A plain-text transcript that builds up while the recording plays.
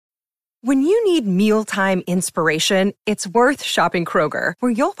When you need mealtime inspiration, it's worth shopping Kroger,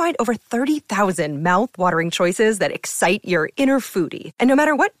 where you'll find over 30,000 mouth-watering choices that excite your inner foodie. And no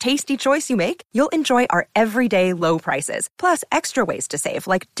matter what tasty choice you make, you'll enjoy our everyday low prices, plus extra ways to save,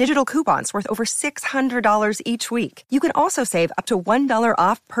 like digital coupons worth over $600 each week. You can also save up to $1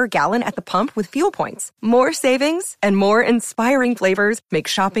 off per gallon at the pump with fuel points. More savings and more inspiring flavors make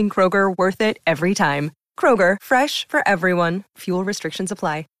shopping Kroger worth it every time. Kroger, fresh for everyone. Fuel restrictions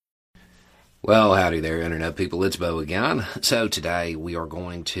apply. Well, howdy there, Internet people. It's Bo again. So today we are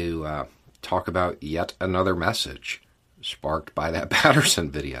going to talk about yet another message sparked by that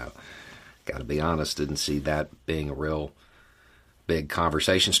Patterson video. Got to be honest, didn't see that being a real big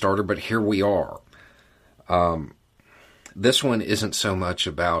conversation starter, but here we are. This one isn't so much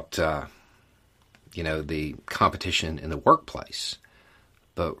about, the competition in the workplace,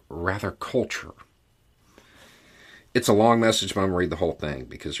 but rather culture. It's a long message, but I'm going to read the whole thing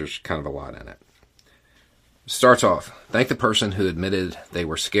because there's kind of a lot in it. Starts off, thank the person who admitted they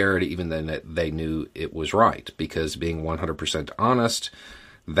were scared even though they knew it was right, because being 100% honest,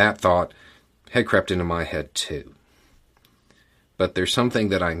 that thought had crept into my head too. But there's something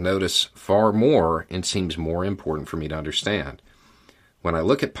that I notice far more and seems more important for me to understand. When I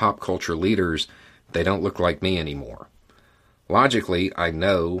look at pop culture leaders, they don't look like me anymore. Logically, I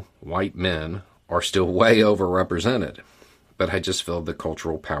know white men are still way overrepresented, but I just feel the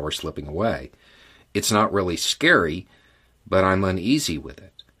cultural power slipping away. It's not really scary, but I'm uneasy with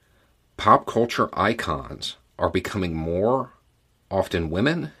it. Pop culture icons are becoming more often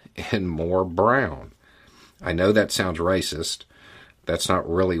women and more brown. I know that sounds racist. That's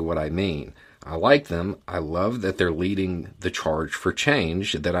not really what I mean. I like them. I love that they're leading the charge for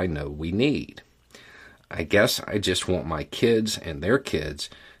change that I know we need. I guess I just want my kids and their kids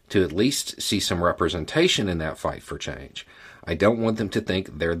to at least see some representation in that fight for change. I don't want them to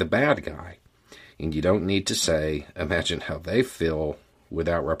think they're the bad guy. And you don't need to say, imagine how they feel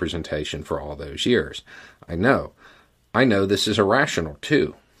without representation for all those years. I know this is irrational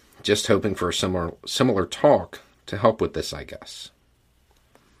too. Just hoping for a similar talk to help with this, I guess.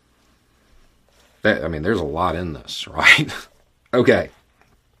 There's a lot in this, right? Okay.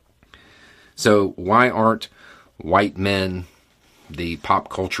 So why aren't white men the pop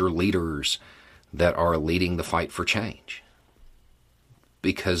culture leaders that are leading the fight for change?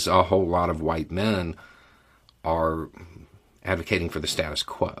 Because a whole lot of white men are advocating for the status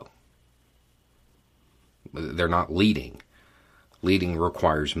quo. They're not leading. Leading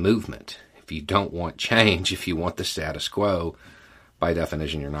requires movement. If you don't want change, if you want the status quo, by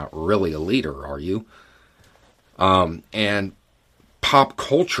definition, you're not really a leader, are you? And pop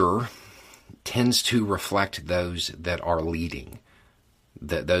culture tends to reflect those that are leading,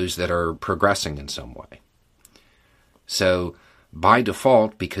 those that are progressing in some way. So, by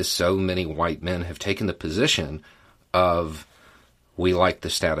default, because so many white men have taken the position of, we like the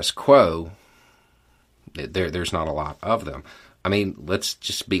status quo, there's not a lot of them. Let's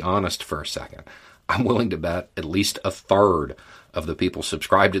just be honest for a second. I'm willing to bet at least a third of the people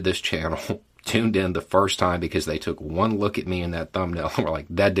subscribed to this channel tuned in the first time because they took one look at me in that thumbnail and were like,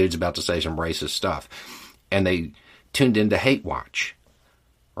 that dude's about to say some racist stuff. And they tuned in to hate watch,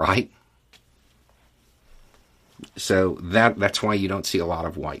 right? So that's why you don't see a lot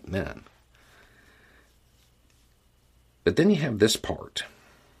of white men. But then you have this part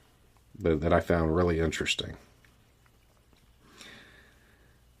that I found really interesting.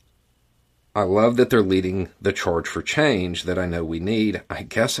 I love that they're leading the charge for change that I know we need. I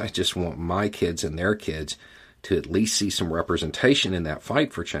guess I just want my kids and their kids to at least see some representation in that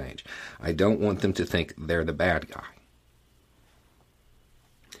fight for change. I don't want them to think they're the bad guy.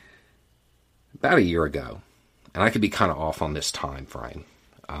 About a year ago, and I could be kind of off on this time frame,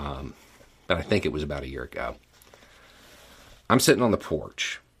 but I think it was about a year ago, I'm sitting on the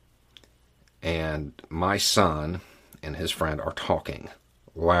porch, and my son and his friend are talking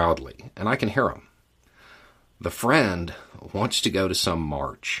loudly, and I can hear them. The friend wants to go to some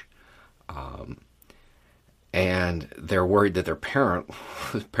march, and they're worried that their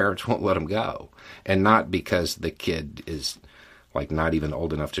parents won't let them go, and not because the kid is not even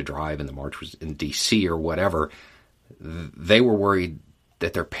old enough to drive and the march was in D.C. or whatever. They were worried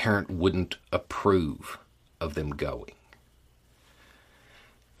that their parent wouldn't approve of them going.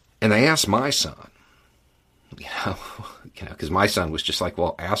 And they asked my son, because my son was just like,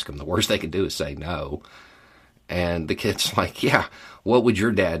 well, ask them. The worst they can do is say no. And the kid's like, yeah, what would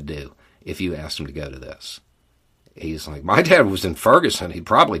your dad do if you asked him to go to this? He's like, my dad was in Ferguson. He'd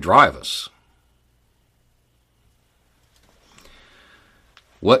probably drive us.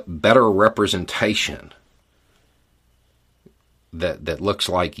 What better representation that looks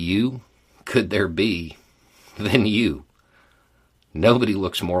like you could there be than you? Nobody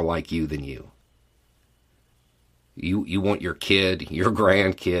looks more like you than you. You want your kid, your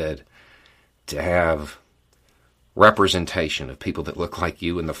grandkid, to have representation of people that look like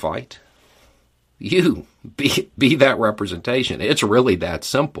you in the fight? You be that representation. It's really that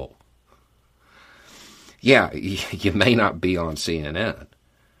simple. Yeah, you may not be on CNN,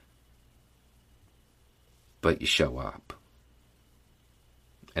 but you show up.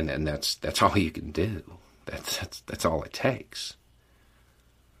 And then that's all you can do. That's all it takes.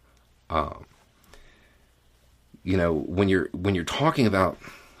 When you're talking about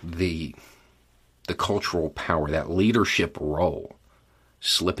the cultural power, that leadership role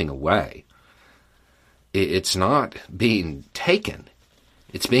slipping away, it's not being taken,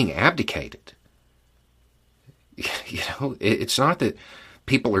 it's being abdicated. It's not that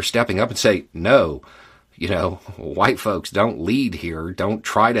people are stepping up and say, no, white folks don't lead here, don't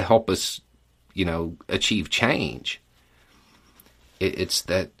try to help us, achieve change. It's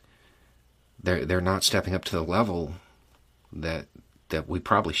that they're not stepping up to the level that we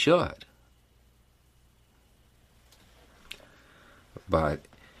probably should. But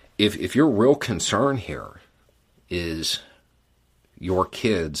if your real concern here is your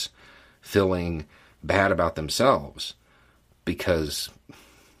kids feeling bad about themselves because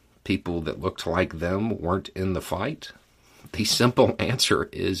people that looked like them weren't in the fight, the simple answer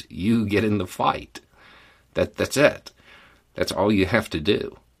is you get in the fight. That's it. That's all you have to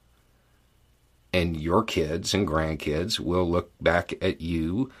do. And your kids and grandkids will look back at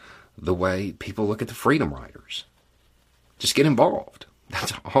you the way people look at the Freedom Riders. Just get involved.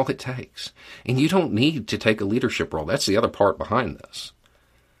 That's all it takes. And you don't need to take a leadership role. That's the other part behind this.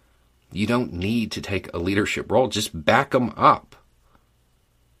 You don't need to take a leadership role. Just back them up.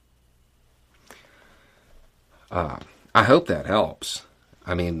 I hope that helps.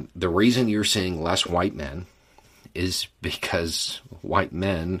 I mean, the reason you're seeing less white men is because white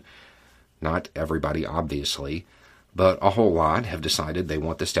men, not everybody obviously, but a whole lot have decided they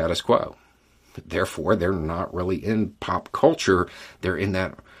want the status quo. Therefore, they're not really in pop culture. They're in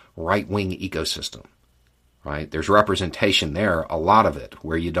that right-wing ecosystem, right? There's representation there, a lot of it,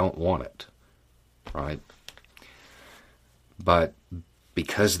 where you don't want it, right? But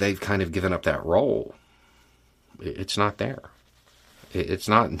because they've kind of given up that role, it's not there. It's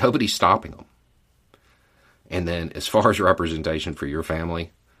not, nobody's stopping them. And then as far as representation for your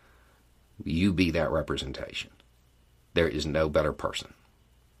family, you be that representation. There is no better person.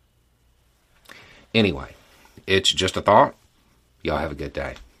 Anyway, it's just a thought. Y'all have a good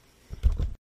day.